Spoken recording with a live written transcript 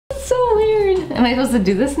So weird. Am I supposed to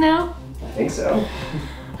do this now? I think so.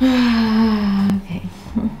 Okay.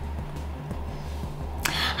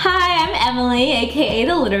 Hi, I'm Emily, aka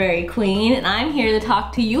the Literary Queen, and I'm here to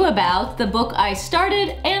talk to you about the book I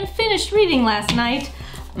started and finished reading last night.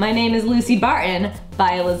 My name is Lucy Barton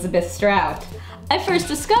by Elizabeth Strout. I first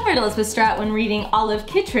discovered Elizabeth Strout when reading Olive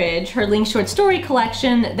Kittredge, her linked short story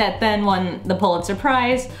collection that then won the Pulitzer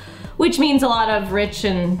Prize, which means a lot of rich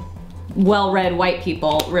and well-read white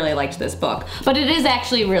people really liked this book. But it is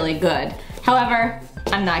actually really good. However,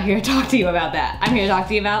 I'm not here to talk to you about that. I'm here to talk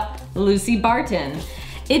to you about Lucy Barton.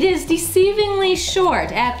 It is deceivingly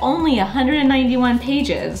short at only 191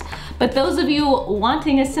 pages, but those of you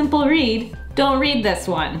wanting a simple read, don't read this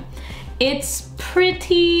one. It's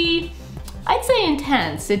pretty, I'd say,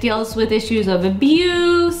 intense. It deals with issues of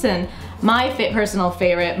abuse and my personal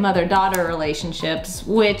favorite, mother-daughter relationships,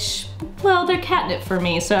 which, well, they're catnip for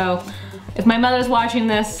me, so if my mother's watching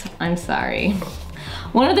this, I'm sorry.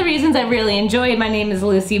 One of the reasons I really enjoyed My Name is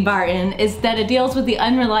Lucy Barton is that it deals with the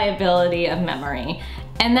unreliability of memory.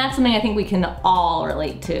 And that's something I think we can all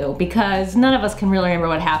relate to, because none of us can really remember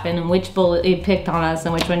what happened and which bullet it picked on us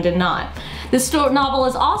and which one did not. This novel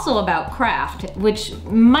is also about craft, which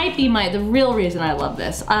might be the real reason I love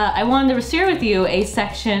this. I wanted to share with you a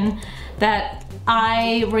section that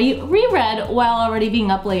I reread while already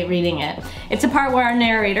being up late reading it. It's a part where our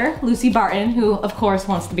narrator, Lucy Barton, who of course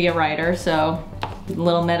wants to be a writer, so a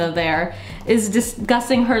little meta there, is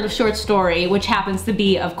discussing her short story, which happens to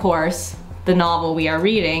be, of course, the novel we are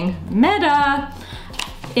reading, meta,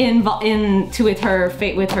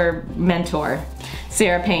 with her mentor,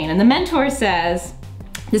 Sarah Payne. And the mentor says,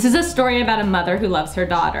 this is a story about a mother who loves her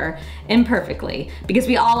daughter imperfectly, because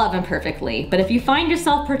we all love imperfectly. But if you find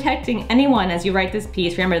yourself protecting anyone as you write this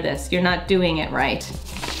piece, remember this, you're not doing it right.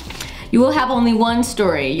 You will have only one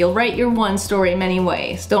story. You'll write your one story many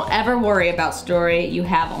ways. Don't ever worry about story, you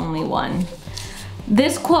have only one.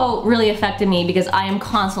 This quote really affected me because I am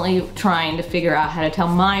constantly trying to figure out how to tell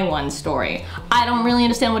my one story. I don't really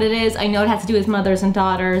understand what it is. I know it has to do with mothers and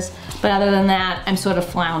daughters, but other than that, I'm sort of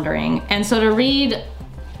floundering. And so to read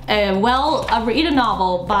a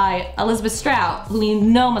novel by Elizabeth Strout, who we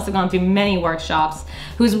know must have gone through many workshops,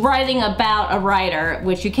 who's writing about a writer,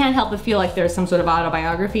 which you can't help but feel like there's some sort of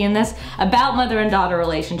autobiography in this, about mother and daughter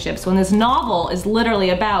relationships, when this novel is literally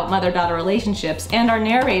about mother-daughter relationships, and our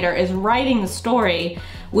narrator is writing the story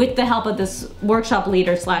with the help of this workshop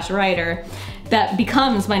leader slash writer that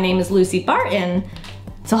becomes My Name is Lucy Barton.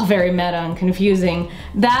 It's all very meta and confusing.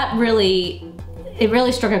 It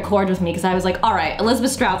really struck a chord with me because I was like, all right,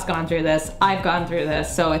 Elizabeth Strout's gone through this, I've gone through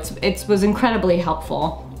this, so it was incredibly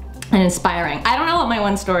helpful and inspiring. I don't know what my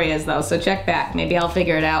one story is though, so check back, maybe I'll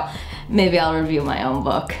figure it out. Maybe I'll review my own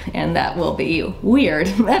book, and that will be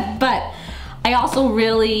weird. But I also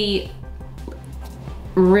really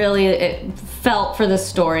felt for this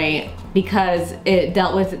story because it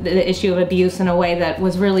dealt with the issue of abuse in a way that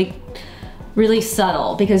was really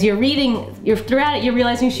subtle, because throughout it you're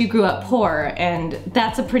realizing she grew up poor, and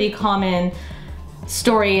that's a pretty common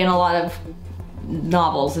story in a lot of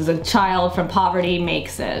novels, is a child from poverty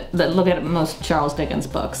makes it. Look at most Charles Dickens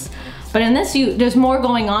books. But in this, there's more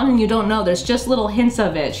going on and you don't know. There's just little hints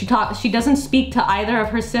of it. She doesn't speak to either of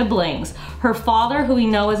her siblings. Her father, who we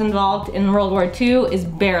know is involved in World War II, is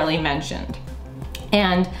barely mentioned.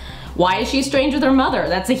 And why is she estranged with her mother?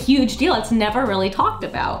 That's a huge deal. It's never really talked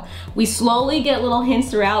about. We slowly get little hints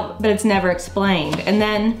throughout, but it's never explained. And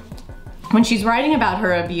then when she's writing about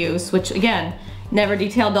her abuse, which again, never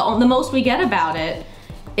detailed, the most we get about it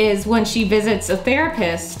is when she visits a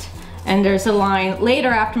therapist, and there's a line, later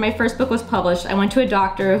after my first book was published, I went to a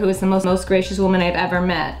doctor who is the most gracious woman I've ever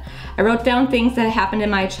met. I wrote down things that happened in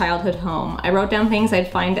my childhood home. I wrote down things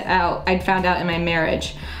I'd found out in my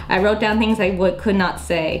marriage. I wrote down things I could not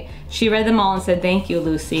say. She read them all and said, thank you,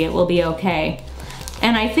 Lucy, it will be okay.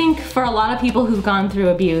 And I think for a lot of people who've gone through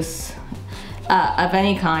abuse of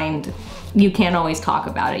any kind, you can't always talk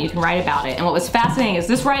about it. You can write about it. And what was fascinating is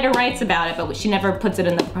this writer writes about it, but she never puts it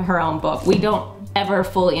in her own book. We don't ever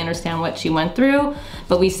fully understand what she went through,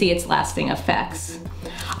 but we see its lasting effects.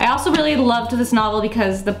 I also really loved this novel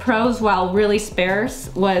because the prose, while really sparse,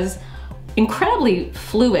 was incredibly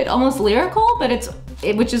fluid, almost lyrical, but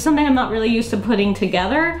which is something I'm not really used to putting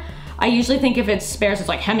together. I usually think if it's sparse, it's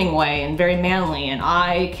like Hemingway and very manly, and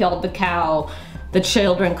I killed the cow, the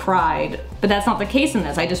children cried, but that's not the case in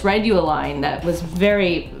this. I just read you a line that was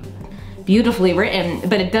very beautifully written,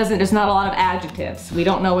 but there's not a lot of adjectives. We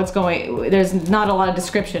don't know what's there's not a lot of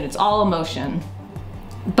description. It's all emotion,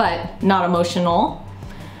 but not emotional,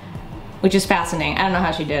 which is fascinating. I don't know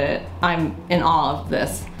how she did it. I'm in awe of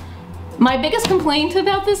this. My biggest complaint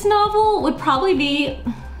about this novel would probably be,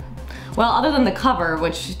 well, other than the cover,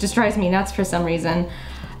 which just drives me nuts for some reason,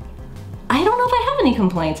 I don't know if I have any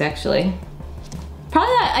complaints actually.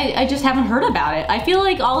 Probably that I just haven't heard about it. I feel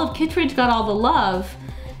like Olive Kittredge got all the love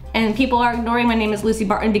and people are ignoring My Name is Lucy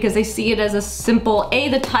Barton because they see it as a simple,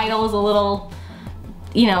 the title is a little,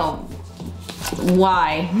 you know,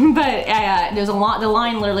 why? But there's a lot, the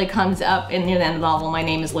line literally comes up near the end of the novel, My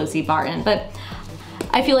Name is Lucy Barton. But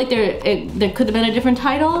I feel like there could have been a different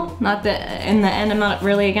title, not that in the end I'm not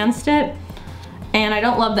really against it. And I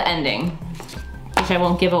don't love the ending, which I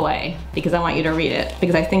won't give away because I want you to read it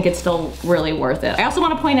because I think it's still really worth it. I also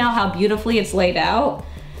want to point out how beautifully it's laid out.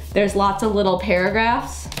 There's lots of little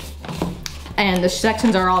paragraphs and the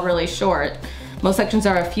sections are all really short. Most sections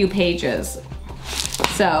are a few pages.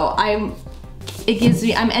 So I'm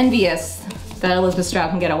envious that Elizabeth Strout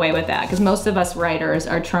can get away with that because most of us writers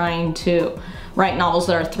are trying to write novels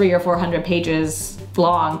that are 300 or 400 pages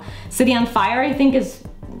long. City on Fire, I think, is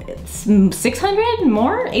 600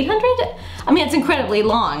 more, 800. I mean, it's incredibly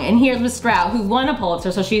long. And here's Miss Strout, who won a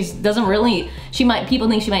Pulitzer, so people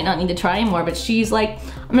think she might not need to try anymore, but she's like,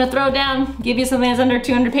 I'm gonna throw it down, give you something that's under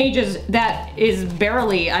 200 pages that is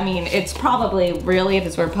barely, I mean, it's probably really, if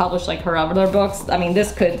this were published like her other books, I mean,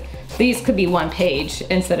 these could be 1 page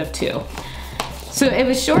instead of 2. So it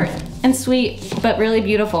was short and sweet, but really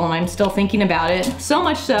beautiful, and I'm still thinking about it. So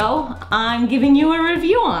much so, I'm giving you a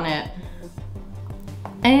review on it.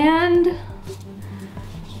 And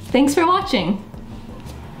thanks for watching.